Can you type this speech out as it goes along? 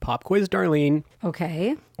Pop quiz, Darlene.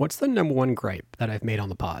 Okay. What's the number one gripe that I've made on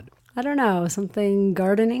the pod? I don't know. Something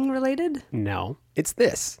gardening related? No, it's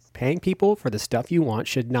this. Paying people for the stuff you want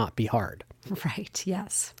should not be hard. Right.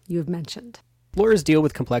 Yes. You've mentioned. Lawyers deal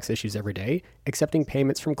with complex issues every day. Accepting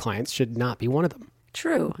payments from clients should not be one of them.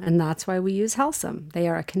 True. And that's why we use Helsum. They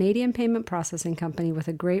are a Canadian payment processing company with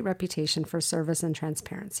a great reputation for service and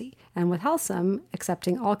transparency. And with Helsum,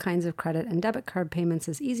 accepting all kinds of credit and debit card payments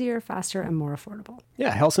is easier, faster, and more affordable.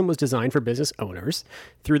 Yeah, Helsum was designed for business owners.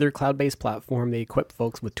 Through their cloud-based platform, they equip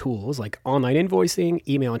folks with tools like online invoicing,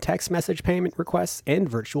 email and text message payment requests, and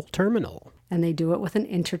virtual terminal. And they do it with an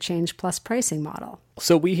interchange plus pricing model.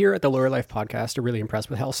 So we here at the Lawyer Life Podcast are really impressed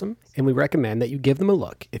with Helsum, and we recommend that you give them a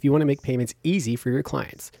look if you want to make payments easy for your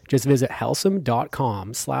clients. Just visit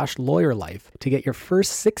helsum.com/lawyerlife to get your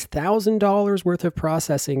first $6,000 worth of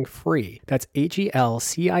processing free. That's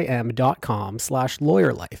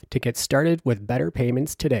HELCIM.com/lawyerlife to get started with better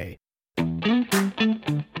payments today.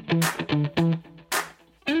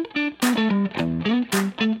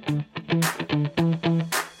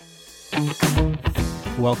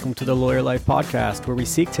 Welcome to the Lawyer Life Podcast, where we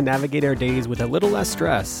seek to navigate our days with a little less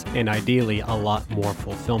stress and ideally a lot more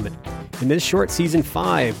fulfillment. In this short season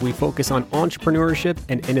 5, we focus on entrepreneurship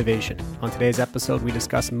and innovation. On today's episode, we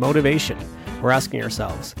discuss motivation. We're asking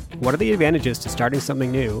ourselves, what are the advantages to starting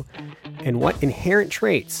something new, and what inherent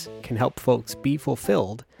traits can help folks be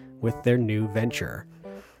fulfilled with their new venture?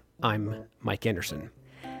 I'm Mike Anderson.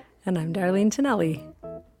 And I'm Darlene Tonelli.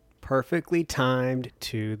 Perfectly timed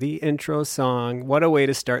to the intro song. What a way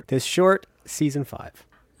to start this short season 5.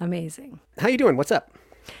 Amazing. How you doing? What's up?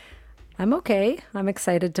 I'm okay. I'm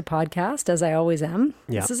excited to podcast, as I always am.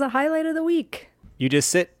 Yeah. This is a highlight of the week. You just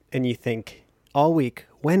sit and you think, all week,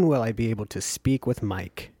 when will I be able to speak with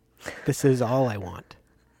Mike? This is all I want.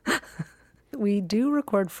 We do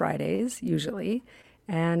record Fridays, usually,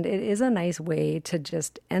 and it is a nice way to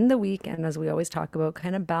just end the week and, as we always talk about,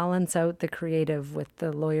 kind of balance out the creative with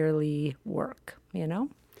the lawyerly work, you know?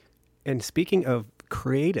 And speaking of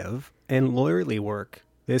creative and lawyerly work,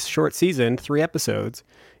 this short season, 3 episodes,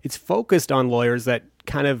 it's focused on lawyers that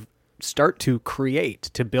kind of start to create,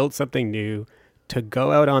 to build something new, to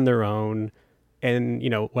go out on their own. And, you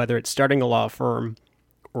know, whether it's starting a law firm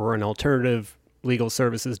or an alternative legal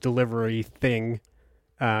services delivery thing,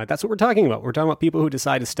 that's what we're talking about. We're talking about people who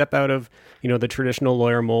decide to step out of, you know, the traditional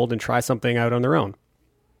lawyer mold and try something out on their own.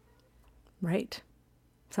 Right.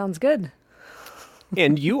 Sounds good.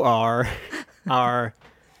 And you are our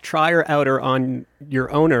trier-outer on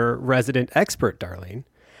your owner resident expert, Darlene,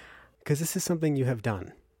 because this is something you have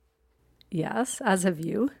done. Yes, as have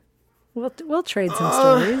you. We'll trade some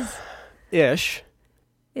stories. Ish.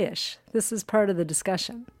 This is part of the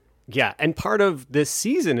discussion. Yeah, and part of this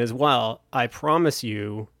season as well, I promise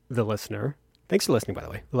you, the listener, thanks for listening, by the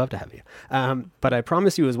way. We'd love to have you. But I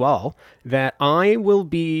promise you as well that I will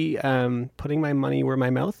be putting my money where my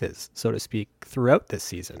mouth is, so to speak, throughout this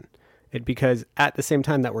season. Because at the same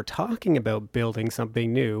time that we're talking about building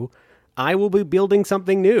something new, I will be building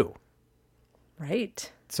something new. Right.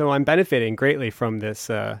 So I'm benefiting greatly from this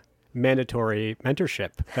mandatory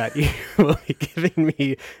mentorship that you will be giving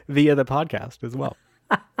me via the podcast as well.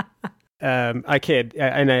 I kid,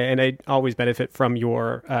 and I always benefit from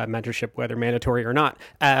your mentorship, whether mandatory or not.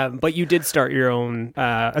 But you did start your own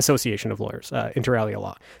association of lawyers, Inter Alia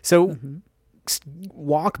Law. So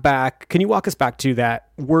walk back. Can you walk us back to that?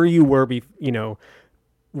 Where you were,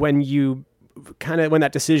 when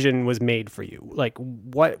that decision was made for you? Like,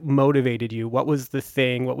 what motivated you? What was the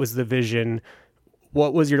thing? What was the vision?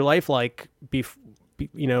 What was your life like?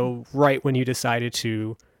 Right when you decided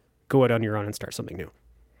to go out on your own and start something new.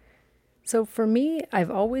 So for me,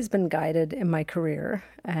 I've always been guided in my career,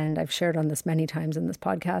 and I've shared on this many times in this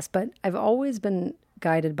podcast, but I've always been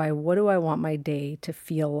guided by what do I want my day to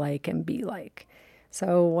feel like and be like.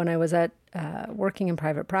 So when I was at working in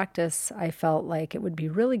private practice, I felt like it would be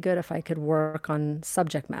really good if I could work on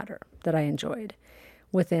subject matter that I enjoyed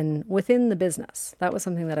within the business. That was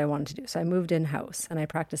something that I wanted to do. So I moved in-house, and I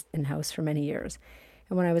practiced in-house for many years.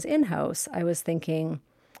 And when I was in-house, I was thinking,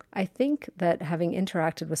 I think that having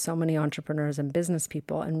interacted with so many entrepreneurs and business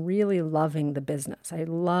people and really loving the business, I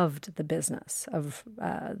loved the business of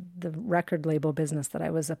the record label business that I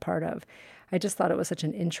was a part of. I just thought it was such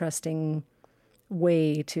an interesting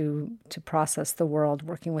way to process the world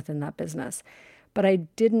working within that business. But I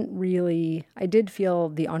did feel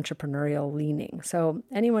the entrepreneurial leaning. So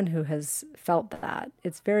anyone who has felt that,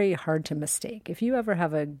 it's very hard to mistake. If you ever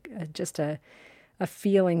have a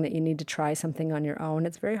feeling that you need to try something on your own,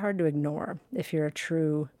 it's very hard to ignore if you're a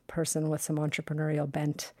true person with some entrepreneurial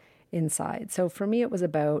bent inside. So for me, it was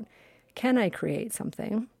about can I create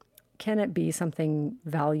something? Can it be something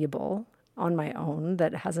valuable on my own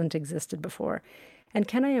that hasn't existed before? And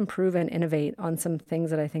can I improve and innovate on some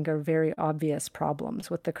things that I think are very obvious problems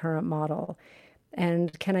with the current model?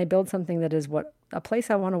 And can I build something that is what a place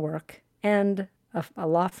I want to work and a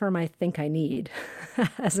law firm I think I need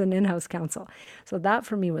as an in-house counsel? So that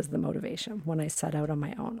for me was the motivation when I set out on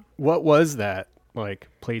my own. What was that like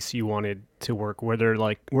place you wanted to work? Were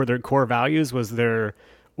there core values? Was there,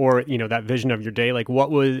 or, you know, that vision of your day? Like, what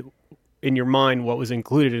was in your mind? What was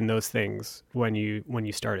included in those things when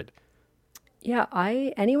you started? Yeah,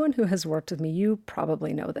 anyone who has worked with me, you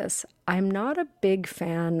probably know this. I'm not a big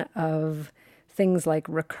fan of things like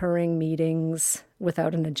recurring meetings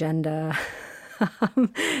without an agenda.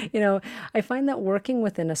 You know, I find that working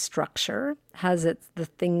within a structure has the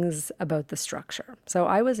things about the structure. So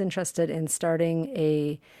I was interested in starting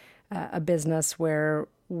a business where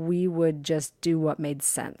we would just do what made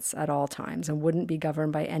sense at all times and wouldn't be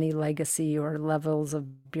governed by any legacy or levels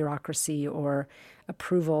of bureaucracy or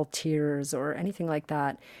approval tiers or anything like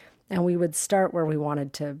that. And we would start where we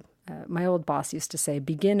wanted to. My old boss used to say,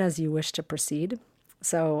 begin as you wish to proceed.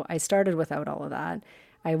 So I started without all of that.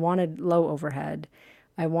 I wanted low overhead.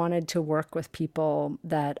 I wanted to work with people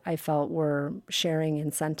that I felt were sharing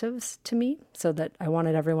incentives to me, so that I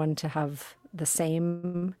wanted everyone to have the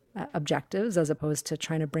same objectives as opposed to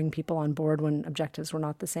trying to bring people on board when objectives were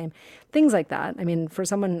not the same. Things like that. I mean, for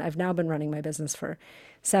someone, I've now been running my business for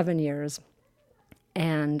 7 years,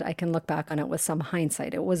 and I can look back on it with some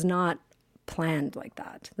hindsight. It was not planned like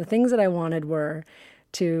that. The things that I wanted were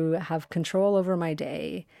to have control over my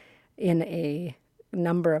day in a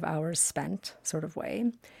number of hours spent sort of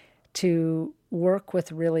way, to work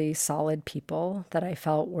with really solid people that I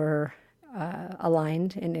felt were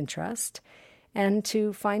aligned in interest, and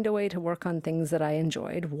to find a way to work on things that I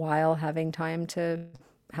enjoyed while having time to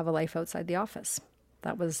have a life outside the office.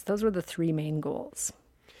 Those were the three main goals.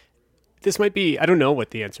 This might be, I don't know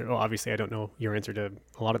what the answer, well, obviously I don't know your answer to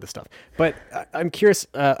a lot of this stuff, but I'm curious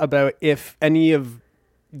about if any of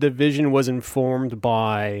the vision was informed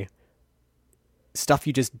by stuff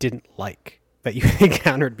you just didn't like that you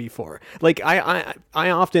encountered before. Like I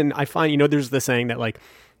often find, you know, there's the saying that like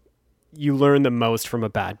you learn the most from a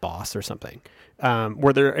bad boss or something.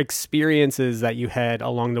 Were there experiences that you had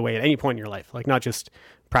along the way at any point in your life, like not just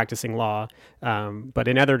practicing law, but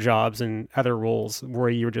in other jobs and other roles where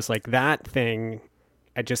you were just like, that thing,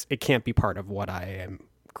 it can't be part of what I am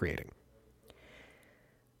creating?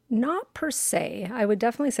 Not per se. I would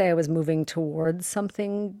definitely say I was moving towards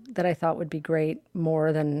something that I thought would be great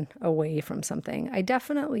more than away from something. I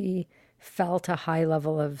definitely felt a high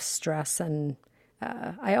level of stress, and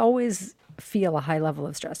I always feel a high level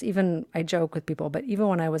of stress. Even, I joke with people, but even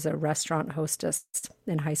when I was a restaurant hostess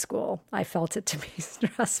in high school, I felt it to be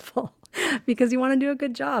stressful because you want to do a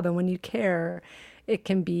good job. And when you care, it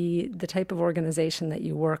can be the type of organization that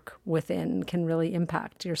you work within can really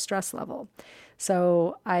impact your stress level.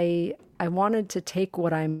 So I wanted to take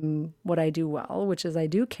what I do well, which is I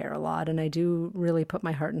do care a lot and I do really put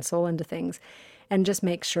my heart and soul into things, and just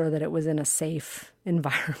make sure that it was in a safe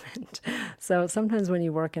environment. So sometimes when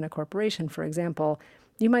you work in a corporation, for example,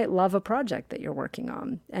 you might love a project that you're working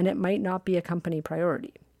on and it might not be a company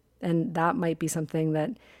priority. And that might be something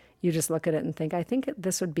that you just look at it and think, I think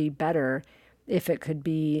this would be better if it could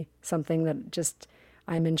be something that just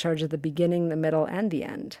I'm in charge of the beginning, the middle, and the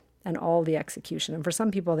end, and all the execution. And for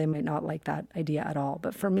some people, they might not like that idea at all.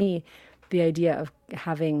 But for me, the idea of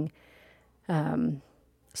having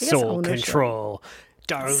soul control,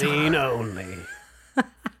 Darlene only.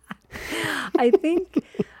 I think,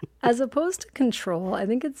 as opposed to control, I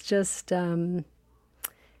think it's just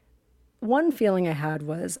one feeling I had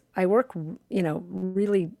was I work,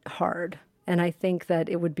 really hard. And I think that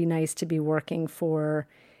it would be nice to be working for,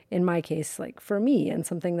 in my case, like for me and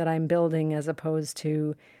something that I'm building as opposed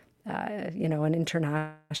to an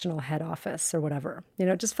international head office or whatever.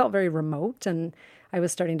 It just felt very remote, and I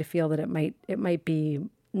was starting to feel that it might be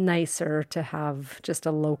nicer to have just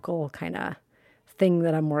a local kind of thing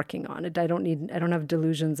that I'm working on. I don't have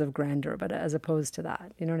delusions of grandeur, but as opposed to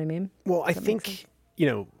that, you know what I mean? Well, I think,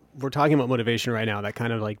 we're talking about motivation right now, that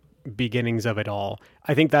kind of like beginnings of it all.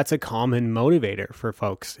 I think that's a common motivator for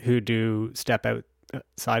folks who do step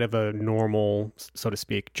outside of a normal, so to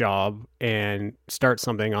speak, job and start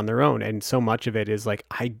something on their own. And so much of it is like,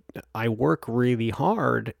 I work really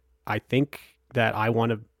hard. I think that I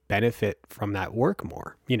want to benefit from that work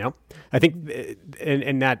more, you know? I think,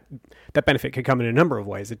 and that benefit could come in a number of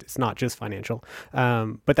ways. It's not just financial.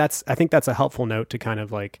 But I think that's a helpful note to kind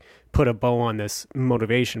of like put a bow on this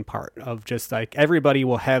motivation part of just like everybody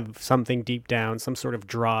will have something deep down, some sort of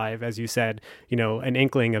drive, as you said, you know, an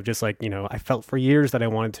inkling of just like, you know, I felt for years that I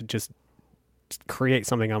wanted to just create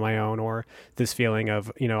something on my own, or this feeling of,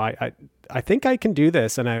 you know, I think I can do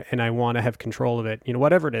this and I want to have control of it, you know,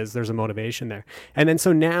 whatever it is, there's a motivation there. And then,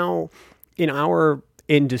 so now in our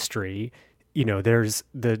industry, you know, there's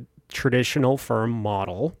the traditional firm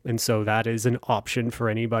model. And so that is an option for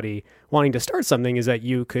anybody wanting to start something, is that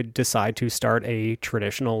you could decide to start a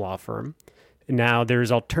traditional law firm. Now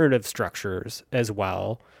there's alternative structures as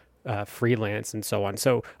well, freelance and so on.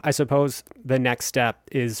 So I suppose the next step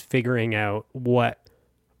is figuring out what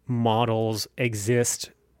models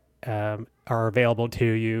exist, are available to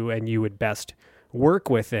you and you would best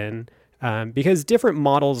work within, because different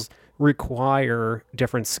models require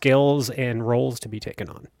different skills and roles to be taken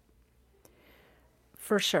on.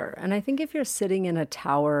 For sure. And I think if you're sitting in a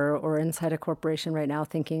tower or inside a corporation right now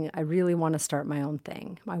thinking, I really want to start my own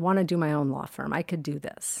thing, I want to do my own law firm, I could do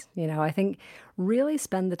this. You know, I think really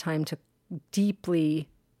spend the time to deeply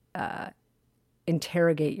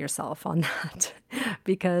interrogate yourself on that.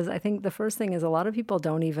 Because I think the first thing is a lot of people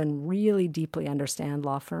don't even really deeply understand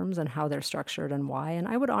law firms and how they're structured and why. And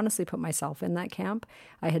I would honestly put myself in that camp.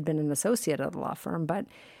 I had been an associate at a law firm, but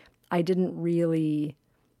I didn't really...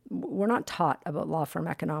 We're not taught about law firm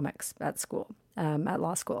economics at school, at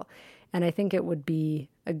law school. And I think it would be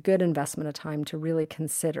a good investment of time to really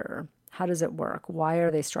consider, how does it work? Why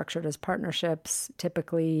are they structured as partnerships?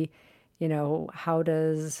 Typically, you know,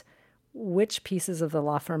 which pieces of the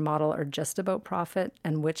law firm model are just about profit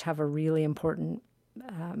and which have a really important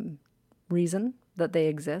reason that they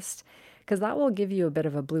exist? Because that will give you a bit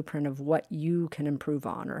of a blueprint of what you can improve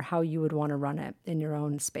on or how you would want to run it in your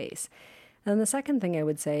own space. And the second thing I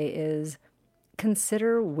would say is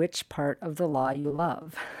consider which part of the law you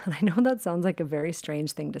love. And I know that sounds like a very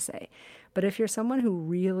strange thing to say, but if you're someone who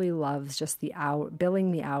really loves just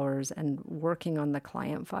billing the hours and working on the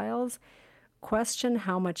client files, question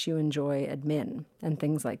how much you enjoy admin and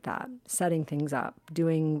things like that, setting things up,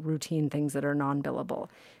 doing routine things that are non-billable,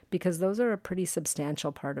 because those are a pretty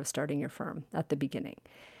substantial part of starting your firm at the beginning.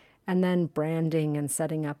 And then branding and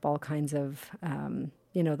setting up all kinds of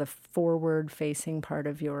the forward-facing part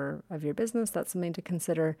of your business, that's something to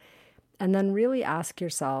consider. And then really ask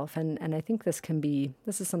yourself, and I think this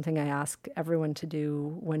is something I ask everyone to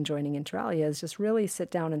do when joining Inter Alia, is just really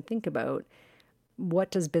sit down and think about,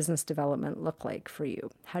 what does business development look like for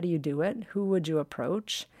you? How do you do it? Who would you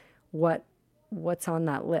approach? What's on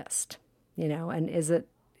that list? You know, and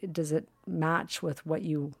does it match with where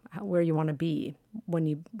you want to be when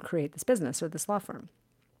you create this business or this law firm?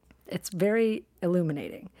 It's very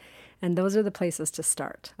illuminating. And those are the places to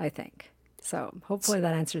start, I think. So hopefully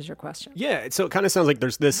that answers your question. Yeah. So it kind of sounds like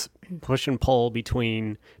there's this push and pull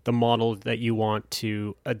between the model that you want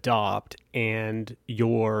to adopt and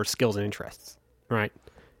your skills and interests, right?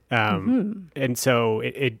 And so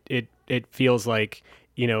it feels like,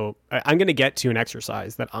 you know, I'm going to get to an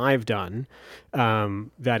exercise that I've done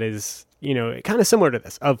that is, you know, kind of similar to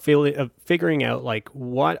this, of figuring out like,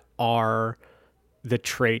 what are the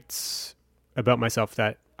traits about myself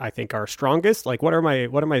that I think are strongest? Like, what are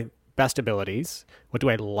my best abilities? What do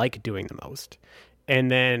I like doing the most?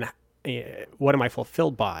 And then what am I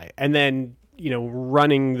fulfilled by? And then, you know,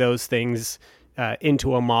 running those things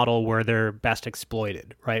into a model where they're best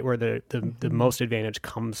exploited, right? Where the most advantage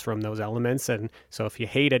comes from those elements. And so if you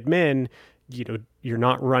hate admin, you know, you're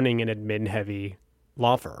not running an admin heavy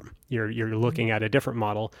law firm. You're looking at a different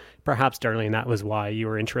model. Perhaps, Darlene, that was why you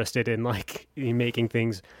were interested in like making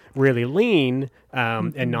things really lean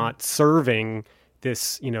and not serving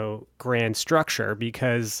this, you know, grand structure,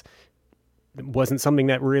 because it wasn't something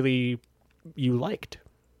that really you liked.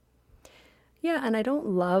 Yeah, and I don't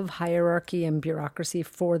love hierarchy and bureaucracy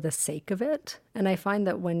for the sake of it. And I find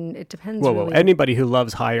that when it depends Whoa, anybody who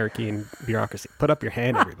loves hierarchy and bureaucracy, put up your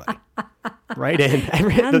hand, everybody. Right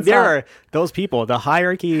in. There are those people, the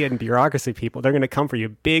hierarchy and bureaucracy people, they're going to come for you.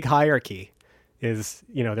 Big hierarchy is,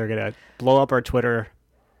 you know, they're going to blow up our Twitter.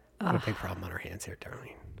 What a big problem on our hands here,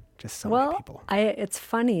 Darlene. Just so many people. It's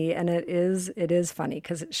funny, and it is funny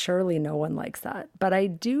because surely no one likes that. But I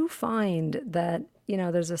do find that, you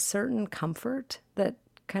know, there's a certain comfort that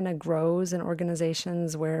kind of grows in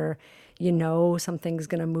organizations where, you know, something's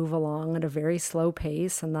going to move along at a very slow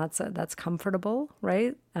pace, and that's comfortable,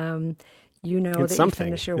 right? You know, it's that you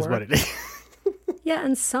finish your work. What it is. Yeah,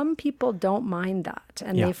 and some people don't mind that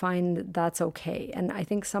and Yeah. they find that's okay. And I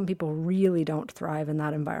think some people really don't thrive in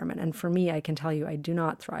that environment. And for me, I can tell you, I do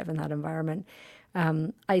not thrive in that environment.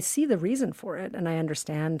 I see the reason for it and I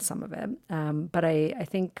understand some of it. But I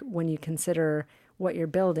think when you consider what you're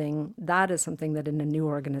building, that is something that in a new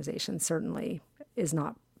organization certainly is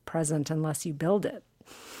not present unless you build it.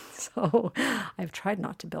 So I've tried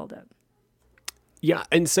not to build it. Yeah.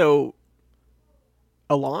 And so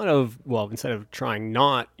a lot of, well, instead of trying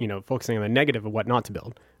not, focusing on the negative of what not to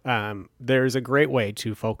build, there's a great way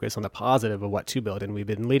to focus on the positive of what to build. And we've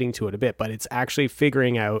been leading to it a bit, but it's actually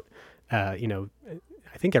figuring out, I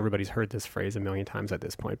think everybody's heard this phrase a million times at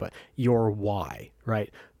this point, but your why,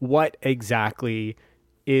 right? What exactly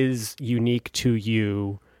is unique to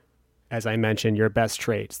you? As I mentioned, your best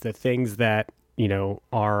traits, the things that,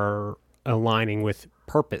 are aligning with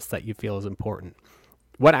purpose that you feel is important.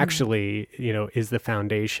 What actually, is the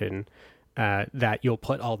foundation that you'll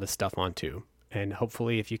put all this stuff onto? And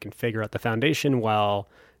hopefully if you can figure out the foundation well,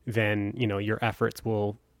 then, your efforts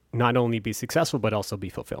will not only be successful, but also be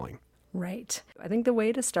fulfilling. Right. I think the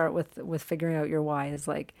way to start with figuring out your why is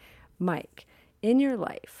like, Mike, in your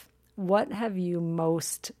life, what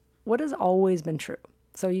has always been true?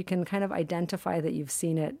 So you can kind of identify that you've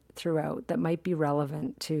seen it throughout that might be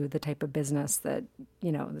relevant to the type of business that,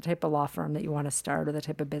 the type of law firm that you want to start or the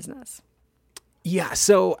type of business. Yeah.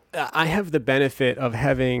 So I have the benefit of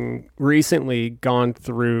having recently gone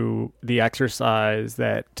through the exercise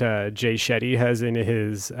that Jay Shetty has in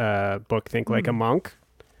his book, Think Like a Monk,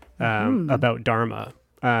 about Dharma.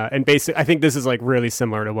 And basically, I think this is like really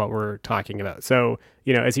similar to what we're talking about. So,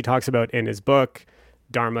 as he talks about in his book,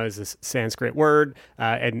 Dharma is a Sanskrit word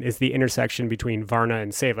and is the intersection between Varna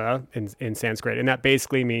and Seva in Sanskrit. And that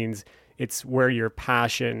basically means it's where your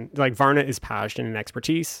passion, like Varna is passion and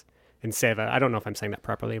expertise, and Seva, I don't know if I'm saying that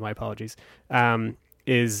properly, my apologies,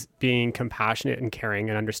 is being compassionate and caring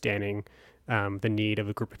and understanding the need of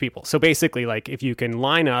a group of people. So basically, like if you can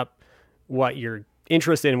line up what you're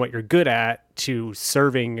interested in, what you're good at, to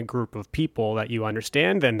serving a group of people that you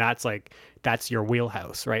understand, then that's your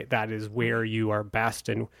wheelhouse, right? That is where you are best,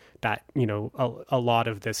 and that, a lot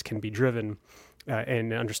of this can be driven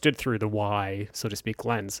and understood through the why, so to speak,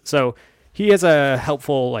 lens. So he has a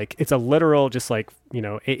helpful, like, it's a literal, just like,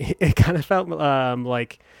 it kind of felt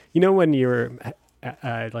like, when you're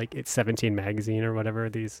like it's 17 magazine or whatever,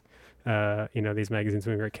 these these magazines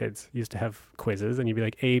when we were kids used to have quizzes, and you'd be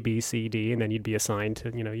like A, B, C, D, and then you'd be assigned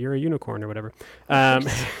to, you're a unicorn or whatever.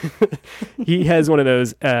 He has one of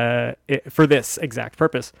those for this exact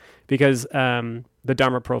purpose, because the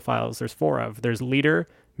Dharma profiles, there's 4 of. There's leader,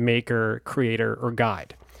 maker, creator, or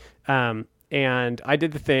guide. And I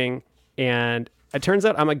did the thing, and it turns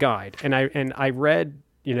out I'm a guide. And I read,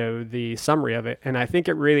 the summary of it, and I think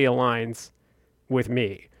it really aligns with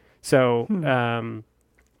me. So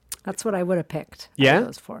that's what I would have picked. Yeah?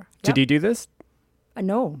 Those 4. Did you do this?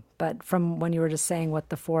 No, but from when you were just saying what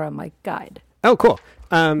the 4, I'm like, guide. Oh, cool.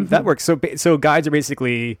 That works. So guides are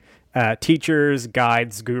basically teachers,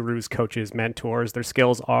 guides, gurus, coaches, mentors. Their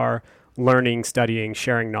skills are learning, studying,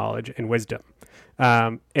 sharing knowledge, and wisdom.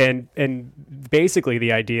 And basically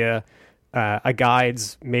the idea, a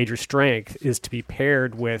guide's major strength is to be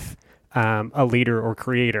paired with a leader or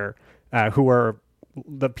creator, who are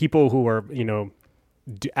the people who are,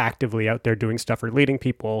 actively out there doing stuff or leading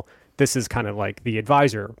people. This is kind of like the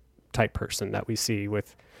advisor type person that we see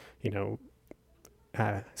with,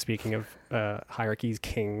 speaking of hierarchies,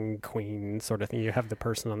 king, queen sort of thing. You have the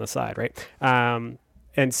person on the side, right?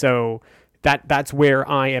 And so that's where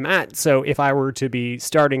I am at. So if I were to be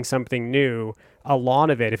starting something new, a lot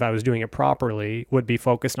of it, if I was doing it properly, would be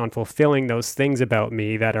focused on fulfilling those things about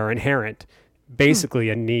me that are inherent. Basically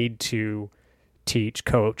a need to teach,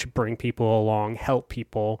 coach, bring people along, help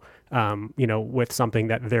people, with something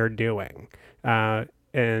that they're doing. And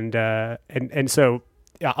so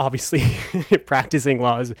obviously practicing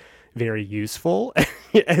law is very useful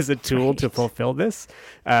as a tool to fulfill this,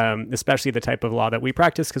 especially the type of law that we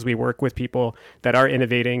practice, because we work with people that are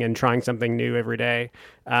innovating and trying something new every day.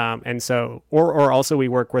 And so, or also we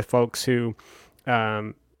work with folks who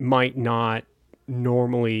might not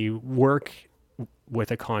normally work with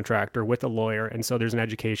a contractor, with a lawyer. And so there's an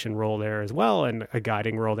education role there as well, and a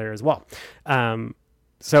guiding role there as well.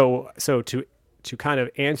 So to kind of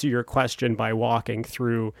answer your question by walking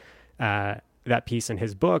through that piece in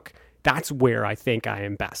his book, that's where I think I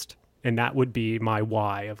am best. And that would be my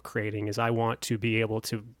why of creating, is I want to be able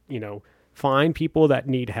to, find people that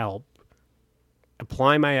need help,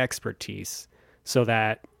 apply my expertise so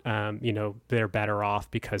that, they're better off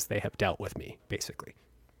because they have dealt with me, basically.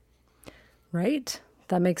 Right.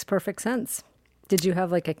 That makes perfect sense. Did you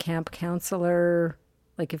have like a camp counselor?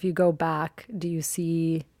 Like if you go back, do you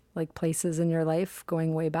see like places in your life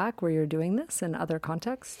going way back where you're doing this in other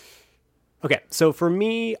contexts? Okay, so for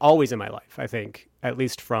me, always in my life, I think, at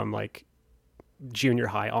least from like junior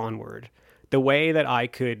high onward, the way that I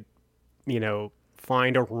could,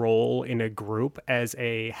 find a role in a group as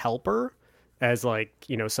a helper, as like,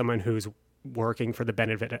 someone who's working for the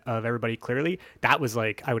benefit of everybody clearly, that was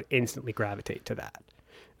like, I would instantly gravitate to that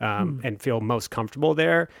and feel most comfortable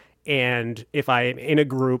there. And if I'm in a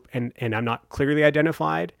group and I'm not clearly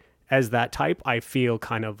identified as that type, I feel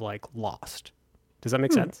kind of like lost. Does that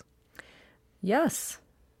make sense? Yes.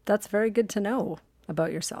 That's very good to know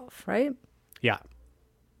about yourself, right? Yeah.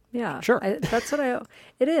 Yeah, Sure.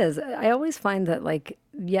 It is. I always find that, like,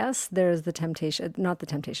 yes, there's the temptation, not the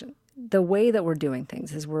temptation. The way that we're doing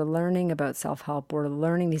things is we're learning about self-help. We're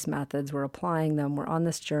learning these methods. We're applying them. We're on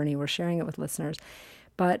this journey. We're sharing it with listeners.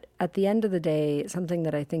 But at the end of the day, something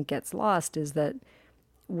that I think gets lost is that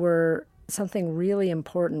something really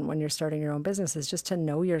important when you're starting your own business is just to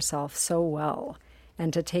know yourself so well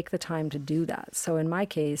and to take the time to do that. So in my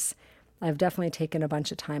case, I've definitely taken a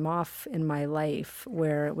bunch of time off in my life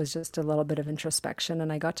where it was just a little bit of introspection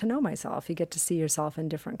and I got to know myself. You get to see yourself in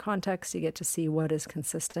different contexts. You get to see what is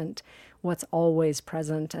consistent, what's always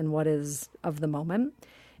present, and what is of the moment.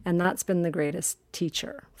 And that's been the greatest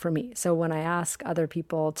teacher for me. So when I ask other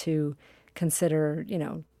people to consider,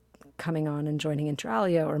 coming on and joining Inter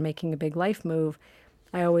Alia or making a big life move,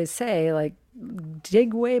 I always say, like,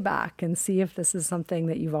 dig way back and see if this is something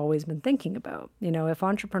that you've always been thinking about. If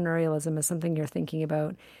entrepreneurialism is something you're thinking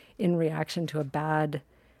about in reaction to a bad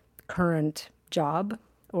current job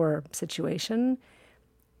or situation,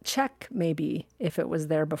 check maybe if it was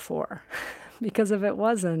there before. Because if it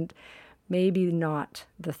wasn't, maybe not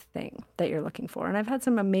the thing that you're looking for. And I've had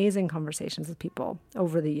some amazing conversations with people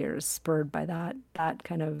over the years spurred by that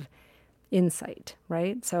kind of insight,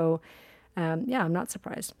 right? So I'm not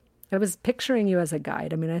surprised. I was picturing you as a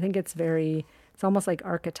guide. I mean, I think it's almost like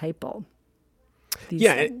archetypal.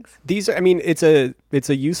 Things. These are, I mean, it's a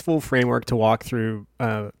useful framework to walk through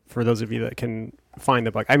for those of you that can find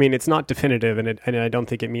the book. I mean, it's not definitive and I don't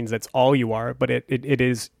think it means that's all you are, but it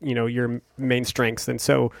is, your main strengths. And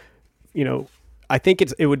so, I think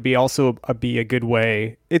it would be also be a good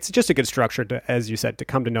way. It's just a good structure to, as you said, to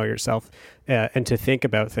come to know yourself and to think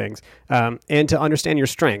about things and to understand your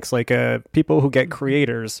strengths. Like people who get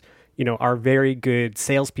creators, are very good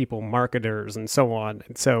salespeople, marketers, and so on.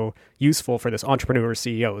 And so useful for this entrepreneur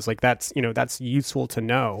CEOs. Like that's useful to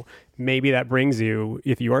know. Maybe that brings you,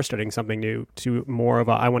 if you are studying something new, to more of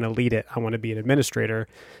I want to lead it. I want to be an administrator,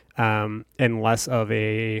 and less of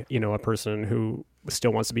a person who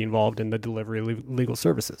still wants to be involved in the delivery of legal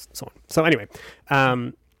services and so on. So anyway,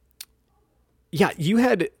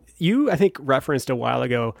 you I think referenced a while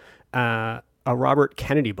ago a Robert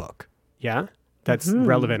Kennedy book. Yeah, that's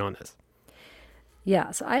relevant on this.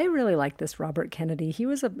 Yeah, so I really like this Robert Kennedy.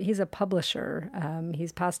 He's a publisher.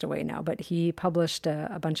 He's passed away now, but he published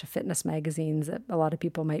a bunch of fitness magazines that a lot of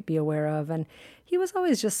people might be aware of. And he was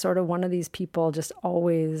always just sort of one of these people, just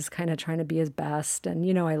always kind of trying to be his best. And,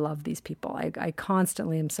 I love these people. I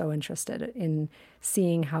constantly am so interested in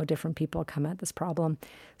seeing how different people come at this problem.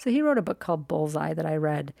 So he wrote a book called Bullseye that I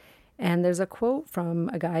read. And there's a quote from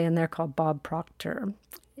a guy in there called Bob Proctor,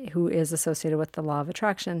 who is associated with the law of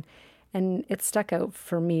attraction. And it stuck out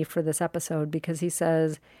for me for this episode because he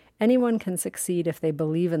says, anyone can succeed if they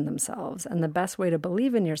believe in themselves. And the best way to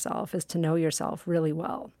believe in yourself is to know yourself really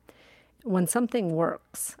well. When something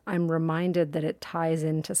works, I'm reminded that it ties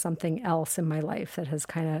into something else in my life that has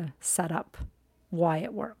kind of set up why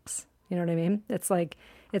it works. You know what I mean? It's like,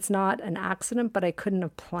 it's not an accident, but I couldn't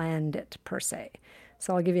have planned it per se.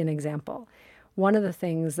 So I'll give you an example. One of the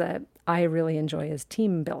things that I really enjoy is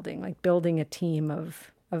team building, like building a team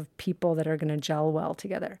of people that are going to gel well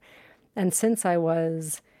together. And since I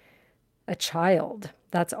was a child,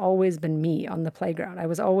 that's always been me on the playground. I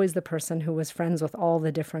was always the person who was friends with all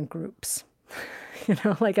the different groups.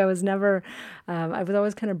 Like I was never, I was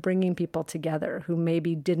always kind of bringing people together who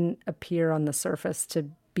maybe didn't appear on the surface to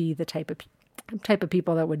be the type of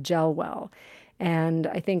people that would gel well. And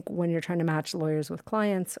I think when you're trying to match lawyers with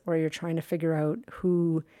clients or you're trying to figure out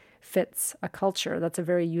who fits a culture, that's a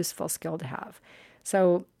very useful skill to have.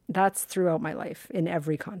 So that's throughout my life in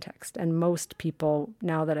every context. And most people,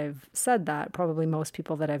 now that I've said that, probably most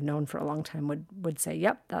people that I've known for a long time would say,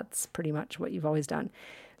 yep, that's pretty much what you've always done.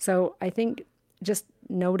 So I think just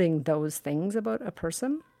noting those things about a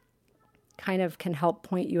person kind of can help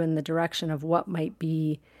point you in the direction of what might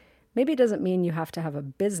be. Maybe it doesn't mean you have to have a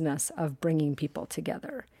business of bringing people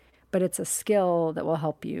together, but it's a skill that will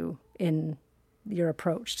help you in your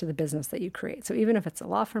approach to the business that you create. So even if it's a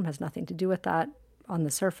law firm, has nothing to do with that on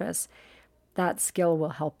the surface, that skill will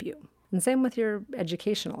help you. And same with your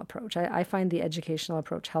educational approach. I find the educational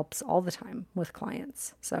approach helps all the time with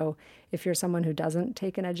clients. So if you're someone who doesn't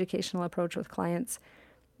take an educational approach with clients,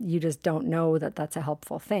 you just don't know that that's a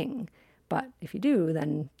helpful thing. But if you do,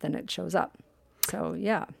 then it shows up. So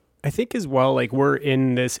yeah. I think as well, like we're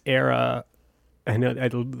in this era, I know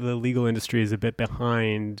the legal industry is a bit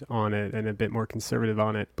behind on it and a bit more conservative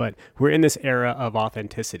on it, but we're in this era of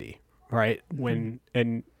authenticity, right? Mm-hmm.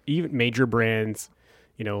 And even major brands,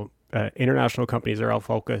 international companies are all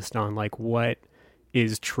focused on like what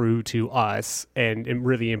is true to us and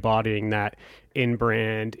really embodying that in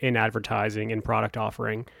brand, in advertising, in product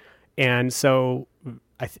offering. And so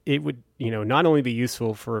it would, not only be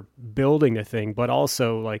useful for building a thing, but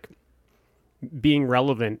also like being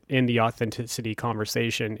relevant in the authenticity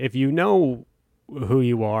conversation. If you know who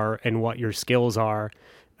you are and what your skills are,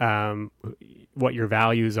 what your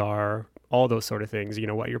values are, all those sort of things,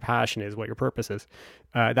 what your passion is, what your purpose is,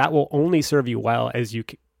 that will only serve you well as you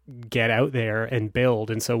get out there and build.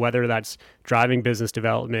 And so whether that's driving business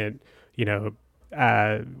development,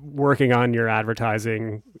 working on your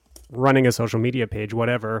advertising, running a social media page,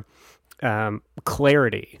 whatever,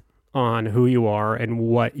 clarity on who you are and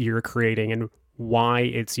what you're creating and why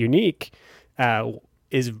it's unique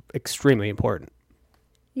is extremely important.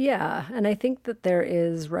 Yeah. And I think that there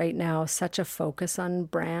is right now such a focus on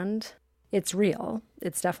brand. It's real.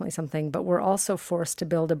 It's definitely something, but we're also forced to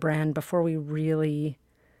build a brand before we really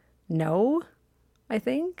know, I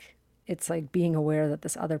think. It's like being aware that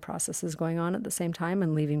this other process is going on at the same time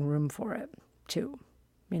and leaving room for it too.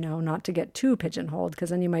 Not to get too pigeonholed,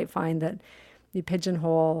 because then you might find that you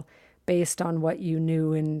pigeonhole based on what you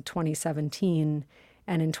knew in 2017,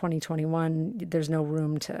 and in 2021, there's no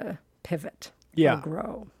room to pivot or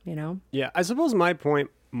grow, Yeah, I suppose my point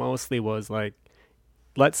mostly was like,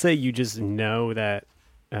 let's say you just know that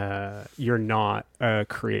you're not a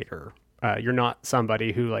creator. You're not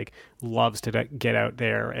somebody who like loves to get out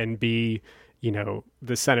there and be,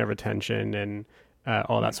 the center of attention and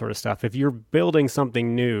all that sort of stuff. If you're building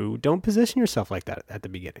something new, don't position yourself like that at the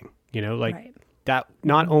beginning. That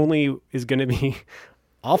not only is going to be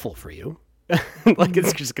awful for you, like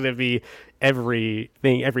it's just going to be every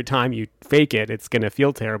time you fake it, it's going to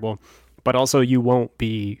feel terrible. But also you won't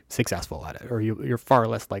be successful at it, or you're far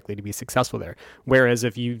less likely to be successful there. Whereas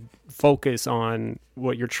if you focus on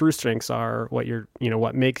what your true strengths are,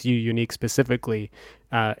 what makes you unique specifically,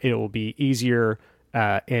 it will be easier.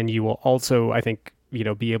 And you will also, I think,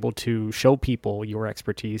 be able to show people your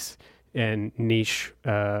expertise and niche,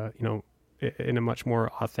 in a much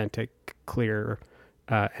more authentic, clear,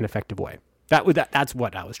 and effective way. That's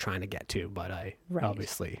what I was trying to get to, but I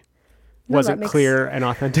obviously wasn't clear and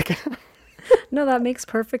authentic. No, that makes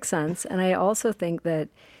perfect sense. And I also think that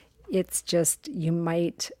it's just, you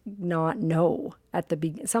might not know at the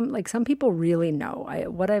beginning. Some people really know.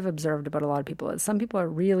 What I've observed about a lot of people is some people are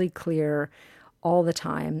really clear all the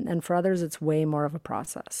time. And for others, it's way more of a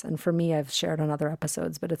process. And for me, I've shared on other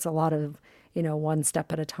episodes, but it's a lot of, one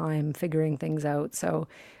step at a time, figuring things out. So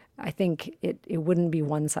I think it wouldn't be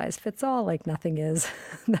one size fits all, like nothing is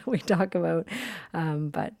that we talk about.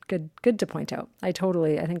 But good to point out. I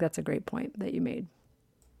think that's a great point that you made.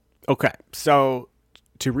 Okay. So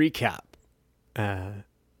to recap,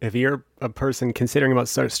 if you're a person considering about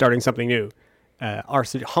starting something new, our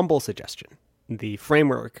humble suggestion, the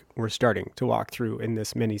framework we're starting to walk through in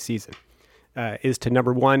this mini season, is to,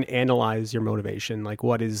 number one, analyze your motivation. Like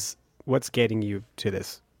what's getting you to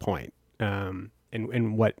this point?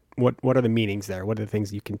 And what are the meanings there? What are the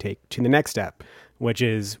things you can take to the next step, which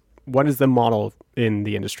is, what is the model in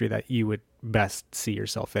the industry that you would best see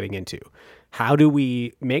yourself fitting into? How do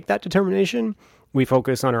we make that determination? We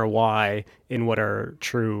focus on our why and what our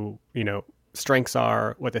true, strengths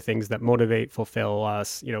are, what the things that motivate, fulfill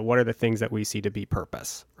us, what are the things that we see to be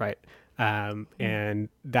purpose, right? And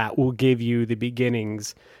that will give you the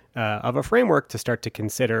beginnings of a framework to start to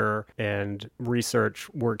consider and research,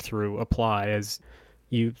 work through, apply as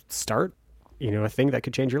you start, a thing that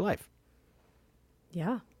could change your life.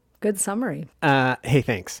 Yeah. Good summary. Hey,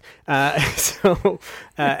 thanks. So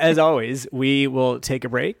as always, we will take a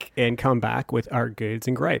break and come back with our goods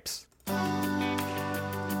and gripes.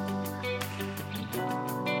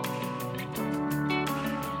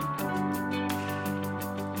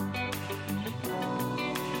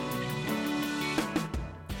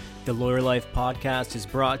 The Lawyer Life podcast is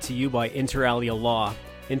brought to you by Inter Alia Law.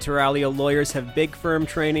 Inter Alia lawyers have big firm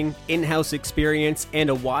training, in-house experience, and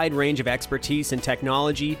a wide range of expertise in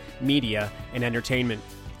technology, media, and entertainment.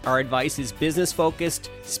 Our advice is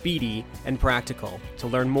business-focused, speedy, and practical. To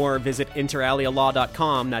learn more, visit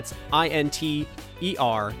interalialaw.com. That's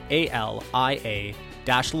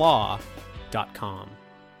INTERALIA-law.com.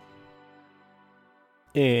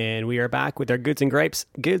 And we are back with our goods and gripes.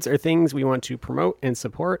 Goods are things we want to promote and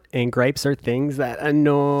support, and gripes are things that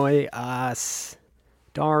annoy us.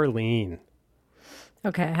 Darlene.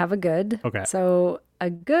 Okay, I have a good. Okay. So a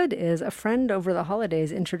good is a friend over the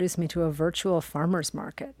holidays introduced me to a virtual farmer's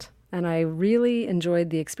market. And I really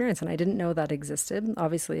enjoyed the experience, and I didn't know that existed.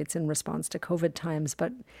 Obviously, it's in response to COVID times,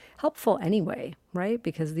 but helpful anyway, right?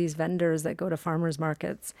 Because these vendors that go to farmers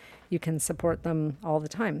markets, you can support them all the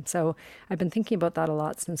time. So I've been thinking about that a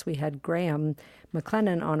lot since we had Graham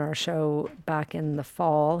McLennan on our show back in the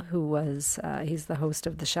fall, who was, he's the host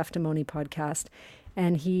of the Cheftimony podcast.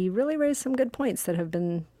 And he really raised some good points that have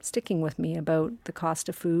been sticking with me about the cost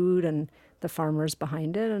of food and the farmers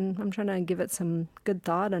behind it. And I'm trying to give it some good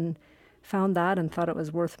thought, and found that and thought it was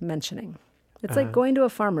worth mentioning. It's like going to a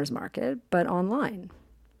farmer's market, but online.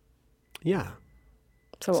 Yeah.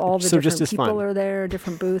 So all the different people are there,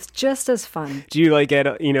 different booths, just as fun. Do you like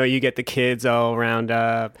get, you get the kids all round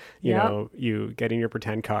up, you know, you get in your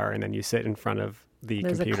pretend car and then you sit in front of the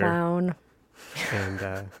There's computer. There's a clown.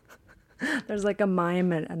 And there's like a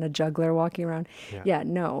mime and a juggler walking around. Yeah,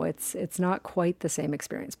 no, it's not quite the same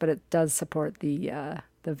experience, but it does support the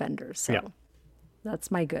vendors. So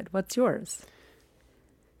that's my good. What's yours?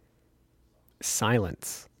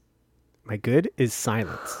 Silence. My good is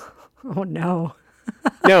silence. Oh no.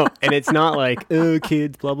 No, and it's not like, oh,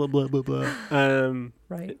 kids, blah blah blah blah blah.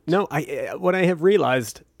 Right. No, what I have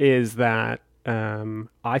realized is that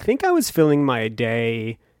I think I was filling my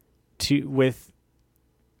day with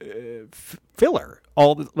filler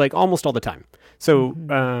almost all the time. So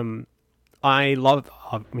I love,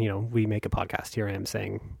 we make a podcast. Here I am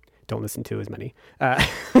saying, don't listen to as many. I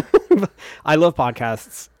love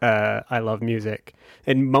podcasts. I love music,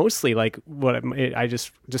 and mostly I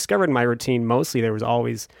just discovered in my routine. Mostly there was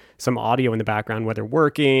always some audio in the background, whether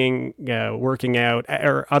working out,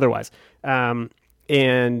 or otherwise.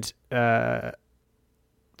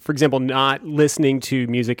 For example, not listening to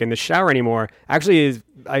music in the shower anymore actually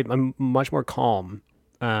I'm much more calm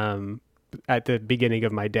at the beginning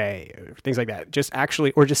of my day, things like that. Just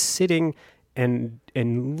sitting and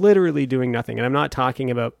literally doing nothing. And I'm not talking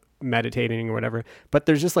about meditating or whatever, but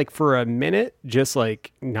there's just for a minute, just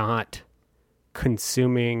not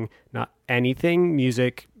consuming, not anything,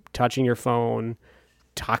 music, touching your phone,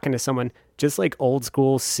 talking to someone, just old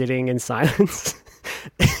school sitting in silence.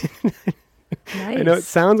 Nice. I know it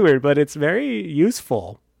sounds weird, but it's very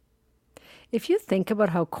useful. If you think about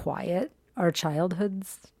how quiet our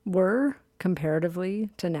childhoods were comparatively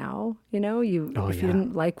to now, if you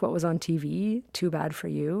didn't like what was on TV, too bad for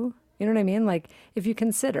you. You know what I mean? If you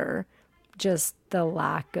consider just the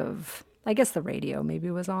lack of, I guess the radio maybe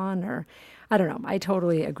was on, or I don't know. I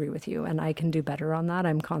totally agree with you, and I can do better on that.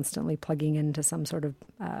 I'm constantly plugging into some sort of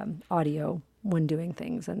audio when doing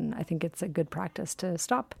things, and I think it's a good practice to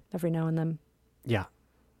stop every now and then. Yeah.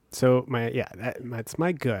 So that's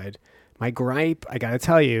my good. My gripe, I got to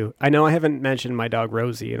tell you, I know I haven't mentioned my dog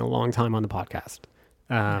Rosie in a long time on the podcast.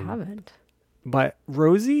 I haven't. But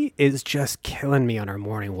Rosie is just killing me on our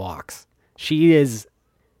morning walks. She is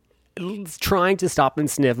trying to stop and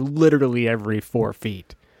sniff literally every 4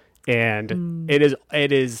 feet. And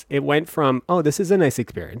it went from, oh, this is a nice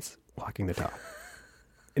experience, walking the dog.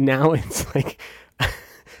 Now it's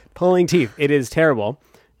pulling teeth. It is terrible.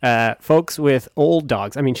 Folks with old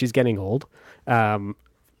dogs, I mean, she's getting old.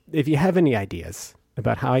 If you have any ideas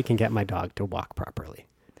about how I can get my dog to walk properly,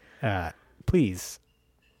 please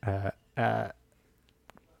get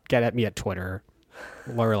at me at Twitter,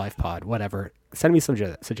 Laura Life Pod, whatever. Send me some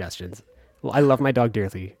suggestions. Well, I love my dog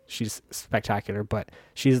dearly. She's spectacular, but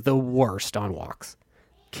she's the worst on walks.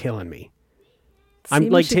 Killing me.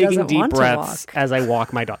 I'm taking deep breaths as I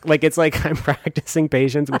walk my dog. It's I'm practicing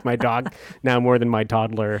patience with my dog now more than my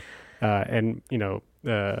toddler and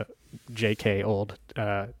JK old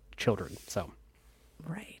children. So,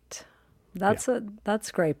 right.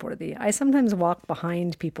 That's gripe worthy. I sometimes walk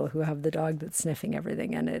behind people who have the dog that's sniffing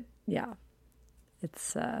everything, and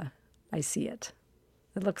it's I see it.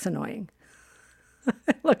 It looks annoying.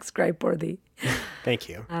 It looks gripe worthy. Thank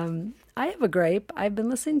you. I have a gripe. I've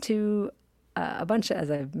been listening to a bunch of,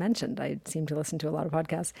 as I've mentioned, I seem to listen to a lot of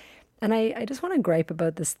podcasts. And I just want to gripe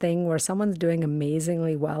about this thing where someone's doing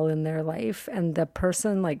amazingly well in their life and the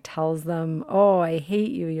person tells them, oh, I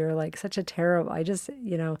hate you. You're such a terrible,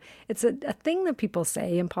 it's a thing that people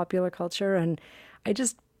say in popular culture. And I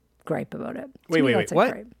just gripe about it. Wait,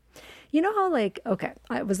 what? Gripe. You know how, like, okay,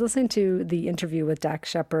 I was listening to the interview with Dax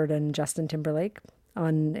Shepard and Justin Timberlake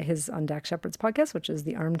on Dax Shepard's podcast, which is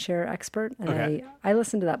the Armchair Expert, and Okay. I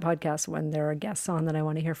listen to that podcast when there are guests on that I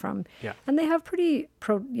want to hear from, Yeah. and they have pretty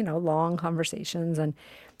long conversations. And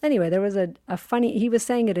anyway, there was a funny. He was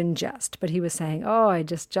saying it in jest, but he was saying, "Oh,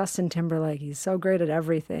 Justin Timberlake. He's so great at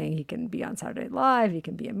everything. He can be on Saturday Night Live. He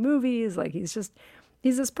can be in movies. Like he's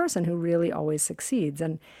this person who really always succeeds."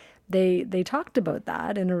 And they talked about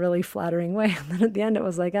that in a really flattering way. And then at the end, it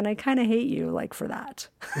was like, "And I kind of hate you, like for that."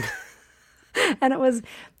 And it was,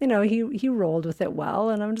 he rolled with it well.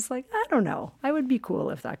 And I'm just like, I don't know. I would be cool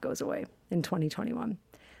if that goes away in 2021.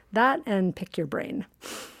 That and pick your brain.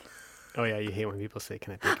 Oh yeah, you hate when people say,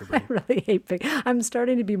 "Can I pick your I brain?" really hate pick. I'm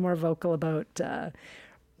starting to be more vocal about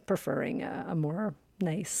preferring a more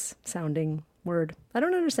nice sounding word. I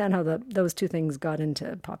don't understand how those two things got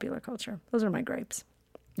into popular culture. Those are my gripes.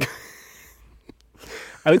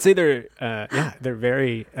 I would say they're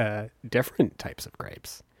very different types of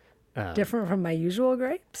grapes. Different from my usual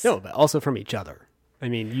grapes? No, but also from each other. I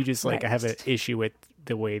mean, you just like Right. have an issue with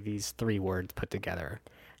the way these three words put together.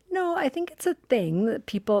 No, I think it's a thing that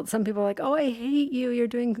some people are like, oh, I hate you. You're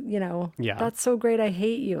doing, Yeah. that's so great. I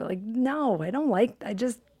hate you. Like, no, I don't I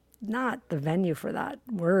just not the venue for that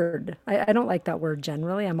word. I don't like that word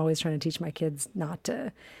generally. I'm always trying to teach my kids not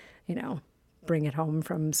to, bring it home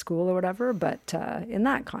from school or whatever. But in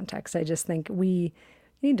that context, I just think we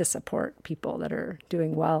need to support people that are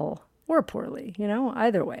doing well or poorly,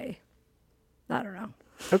 either way. I don't know.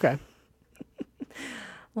 Okay.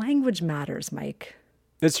 Language matters, Mike.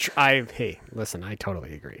 It's true. Hey, listen, I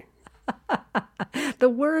totally agree. The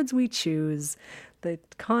words we choose, the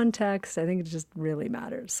context, I think it just really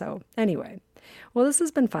matters. So anyway, well, this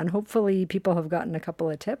has been fun. Hopefully people have gotten a couple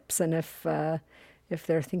of tips. And if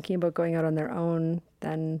they're thinking about going out on their own,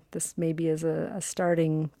 then this maybe is a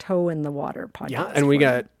starting toe in the water podcast. Yeah, and we for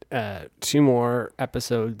you. got 2 more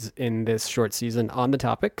episodes in this short season on the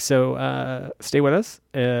topic. So stay with us.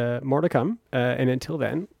 More to come. And until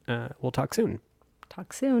then, we'll talk soon.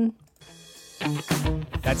 Talk soon.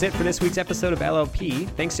 That's it for this week's episode of LLP.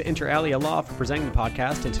 Thanks to Inter Alia Law for presenting the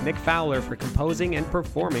podcast and to Nick Fowler for composing and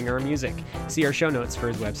performing our music. See our show notes for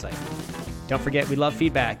his website. Don't forget, we love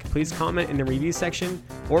feedback. Please comment in the review section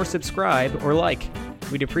or subscribe or like.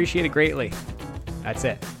 We'd appreciate it greatly. That's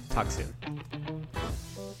it. Talk soon.